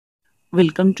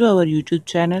Welcome to our YouTube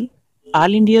channel.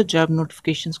 All India job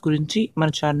notifications గురించి మన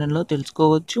ఛానల్లో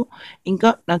తెలుసుకోవచ్చు. ఇంకా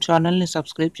నా ఛానల్ని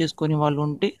సబ్స్క్రైబ్ చేసుకొని వాళ్ళు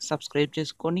ఉంటే సబ్స్క్రైబ్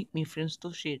చేసుకొని మీ ఫ్రెండ్స్తో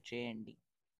షేర్ చేయండి.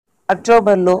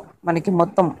 అక్టోబర్లో మనకి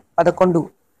మొత్తం 11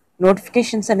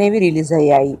 నోటిఫికేషన్స్ అనేవి రిలీజ్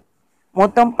అయ్యాయి.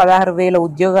 మొత్తం 16,000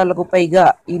 ఉద్యోగాలకు పైగా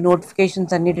ఈ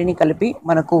నోటిఫికేషన్స్ అన్నిటినీ కలిపి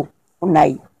మనకు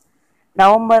ఉన్నాయి.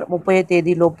 నవంబర్ 30వ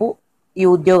తేదీలోపు ఈ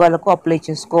ఉద్యోగాలకు అప్లై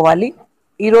చేసుకోవాలి.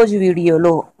 ఈరోజు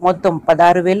వీడియోలో మొత్తం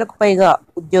 16,000కు పైగా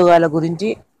ఉద్యోగాల గురించి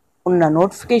ఉన్న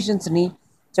నోటిఫికేషన్స్ని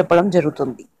చెప్పడం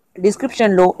జరుగుతుంది.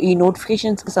 డిస్క్రిప్షన్లో ఈ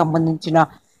నోటిఫికేషన్స్కి సంబంధించిన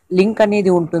లింక్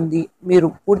అనేది ఉంటుంది. మీరు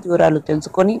పూర్తి వివరాలు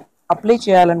తెలుసుకొని అప్లై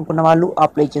చేయాలనుకున్న వాళ్ళు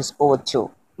అప్లై చేసుకోవచ్చు.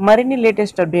 మరిన్ని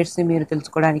లేటెస్ట్ అప్డేట్స్ని మీరు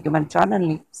తెలుసుకోవడానికి మన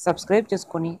ఛానల్ని సబ్స్క్రైబ్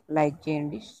చేసుకొని లైక్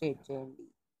చేయండి, షేర్ చేయండి.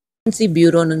 ఏజెన్సీ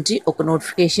బ్యూరో నుంచి ఒక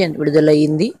నోటిఫికేషన్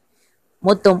విడుదలయ్యింది.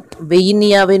 మొత్తం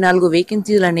 1054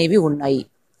 వేకెన్సీలు అనేవి ఉన్నాయి.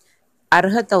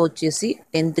 అర్హత వచ్చేసి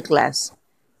 10th class.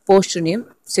 Post name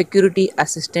security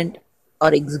assistant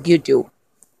are executive.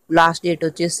 Last date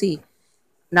వచ్చేసి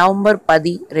నవంబర్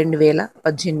 10,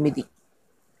 2018.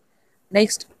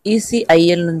 నెక్స్ట్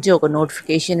ఈసీఐఎల్ నుంచి ఒక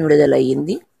నోటిఫికేషన్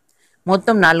విడుదలయ్యింది.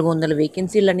 మొత్తం 400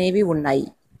 వేకెన్సీలు అనేవి ఉన్నాయి.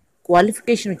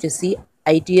 క్వాలిఫికేషన్ వచ్చేసి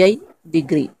ఐటీఐ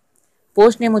డిగ్రీ.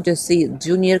 పోస్ట్ నేమ్ వచ్చేసి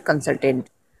జూనియర్ కన్సల్టెంట్.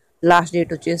 లాస్ట్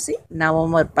డేట్ వచ్చేసి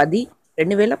నవంబర్ 10,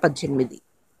 2018.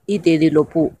 ఈ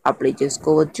తేదీలోపు అప్లై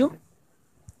చేసుకోవచ్చు.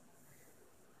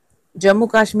 జమ్మూ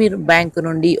కాశ్మీర్ బ్యాంక్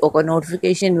నుండి ఒక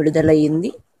నోటిఫికేషన్ విడుదలయ్యింది.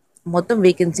 మొత్తం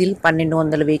వేకెన్సీలు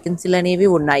 1200 వేకెన్సీలు అనేవి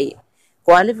ఉన్నాయి.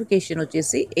 క్వాలిఫికేషన్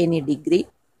వచ్చేసి any degree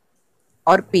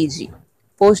or PG.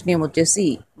 Post name వచ్చేసి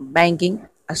బ్యాంకింగ్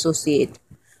అసోసియేట్.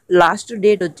 లాస్ట్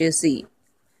డేట్ వచ్చేసి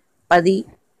 10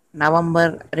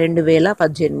 నవంబర్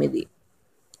 2018.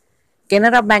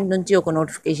 కెనరా బ్యాంక్ నుంచి ఒక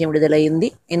నోటిఫికేషన్ విడుదలయ్యింది.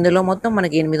 ఇందులో మొత్తం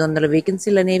మనకి 800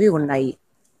 వేకెన్సీలు అనేవి ఉన్నాయి.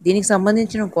 దీనికి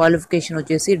సంబంధించిన క్వాలిఫికేషన్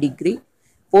వచ్చేసి డిగ్రీ.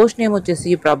 పోస్ట్ నేమ్ వచ్చేసి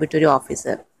ప్రాబిటరీ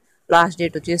ఆఫీసర్. లాస్ట్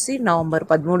డేట్ వచ్చేసి నవంబర్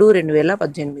 13,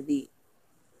 2018.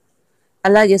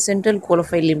 అలాగే సెంట్రల్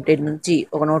కోల్ఫైల్ లిమిటెడ్ నుంచి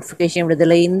ఒక నోటిఫికేషన్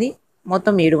విడుదలయ్యింది.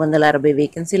 మొత్తం 760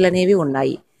 వేకెన్సీలు అనేవి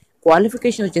ఉన్నాయి.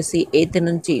 క్వాలిఫికేషన్ వచ్చేసి 8th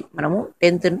నుంచి మనము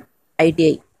 10th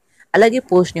ఐటీఐ. అలాగే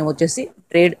పోస్ట్ నేమ్ వచ్చేసి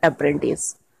ట్రేడ్ అప్రెంటిస్.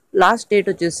 లాస్ట్ డేట్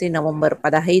వచ్చేసి నవంబర్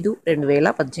 15,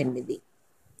 2018.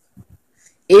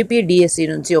 ఏపీడిఎస్సి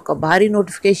నుంచి ఒక భారీ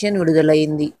నోటిఫికేషన్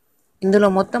విడుదలయ్యింది. ఇందులో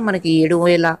మొత్తం మనకి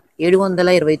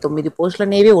 7,729 పోస్టులు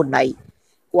అనేవి ఉన్నాయి.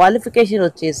 క్వాలిఫికేషన్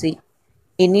వచ్చేసి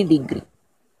ఎనీ డిగ్రీ.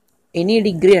 ఎనీ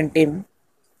డిగ్రీ అంటే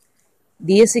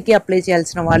డిఎస్సికి అప్లై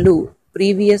చేయాల్సిన వాళ్ళు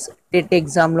ప్రీవియస్ టెట్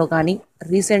ఎగ్జామ్లో కానీ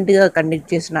రీసెంట్గా కండక్ట్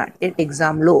చేసిన టెట్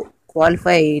ఎగ్జామ్లో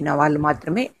క్వాలిఫై అయిన వాళ్ళు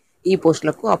మాత్రమే ఈ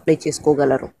పోస్టులకు అప్లై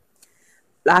చేసుకోగలరు.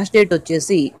 లాస్ట్ డేట్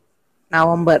వచ్చేసి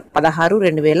నవంబర్ 16,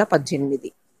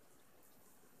 2018.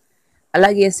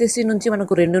 అలాగే ఎస్ఎస్సి నుంచి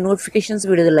మనకు 2 నోటిఫికేషన్స్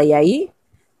విడుదలయ్యాయి.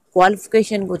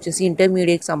 క్వాలిఫికేషన్కి వచ్చేసి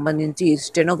ఇంటర్మీడియట్కి సంబంధించి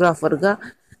స్టెనోగ్రాఫర్గా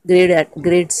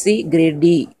grade C, grade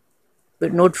D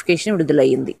notification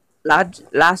విడుదలయ్యింది.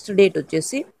 Last date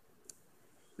వచ్చేసి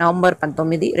నవంబర్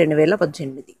 19,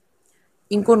 2018.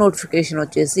 ఇంకో నోటిఫికేషన్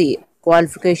వచ్చేసి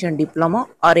qualification diploma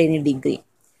or any degree.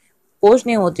 Post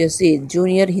name వచ్చేసి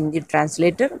junior Hindi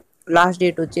translator. Last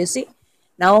date వచ్చేసి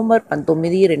నవంబర్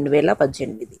 19,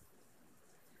 2018.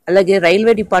 అలాగే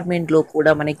రైల్వే డిపార్ట్మెంట్లో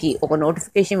కూడా మనకి ఒక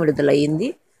నోటిఫికేషన్ విడుదలయ్యింది.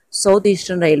 సౌత్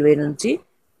ఈస్టర్న్ రైల్వే నుంచి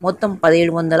మొత్తం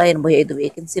 1785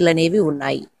 వేకెన్సీలు అనేవి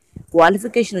ఉన్నాయి.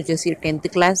 క్వాలిఫికేషన్ వచ్చేసి 10th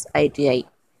class ITI.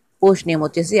 Post name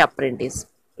వచ్చేసి apprentice.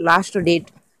 Last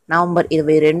date November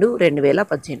 22,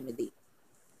 2018.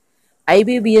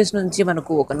 IBPS నుంచి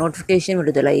మనకు ఒక నోటిఫికేషన్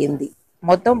విడుదలయ్యింది.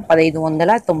 మొత్తం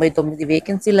 1599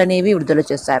 వేకెన్సీలు అనేవి విడుదల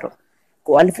చేశారు.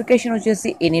 క్వాలిఫికేషన్ వచ్చేసి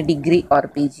any degree or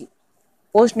PG.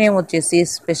 Post name వచ్చేసి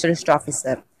specialist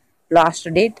officer. Last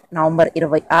date November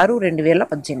 26,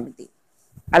 2018.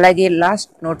 అలాగే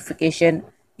last notification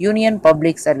union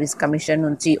public service commission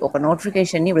నుంచి ఒక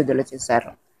నోటిఫికేషన్ని విడుదల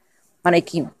చేశారు.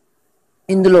 మనకి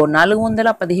ఇందులో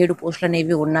 417 పోస్టులు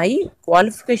అనేవి ఉన్నాయి.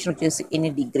 క్వాలిఫికేషన్ వచ్చేసి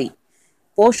ఎనీ డిగ్రీ.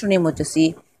 పోస్ట్ నేమ్ వచ్చేసి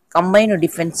combined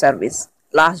defence service.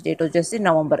 Last date వచ్చేసి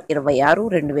నవంబర్ 26,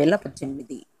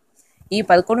 2018. ఈ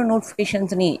 11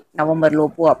 నోటిఫికేషన్స్ని నవంబర్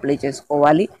లోపు అప్లై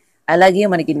చేసుకోవాలి. అలాగే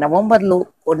మనకి నవంబర్లో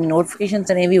కొన్ని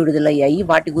నోటిఫికేషన్స్ అనేవి విడుదలయ్యాయి.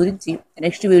 వాటి గురించి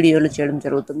నెక్స్ట్ వీడియోలో చేయడం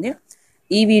జరుగుతుంది.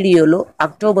 ఈ వీడియోలో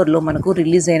అక్టోబర్లో మనకు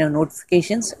రిలీజ్ అయిన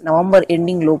నోటిఫికేషన్స్ నవంబర్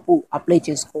ఎండింగ్ లోపు అప్లై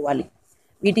చేసుకోవాలి.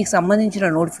 వీటికి సంబంధించిన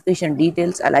నోటిఫికేషన్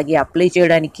డీటెయిల్స్ అలాగే అప్లై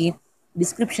చేయడానికి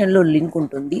డిస్క్రిప్షన్లో లింక్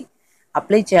ఉంటుంది.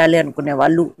 అప్లై చేయాలి అనుకునే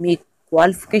వాళ్ళు మీ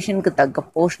క్వాలిఫికేషన్కి తగ్గ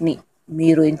పోస్ట్ని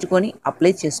మీరు ఎంచుకొని అప్లై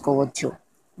చేసుకోవచ్చు.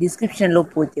 డిస్క్రిప్షన్లో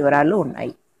పూర్తి వివరాలు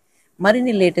ఉన్నాయి.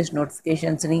 మరిన్ని లేటెస్ట్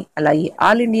నోటిఫికేషన్స్ని అలాగే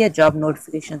ఆల్ ఇండియా జాబ్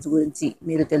నోటిఫికేషన్స్ గురించి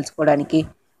మీరు తెలుసుకోవడానికి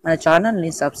మన ఛానల్ని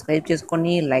సబ్స్క్రైబ్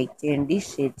చేసుకొని లైక్ చేయండి,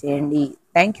 షేర్ చేయండి.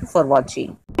 Thank you for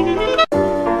watching.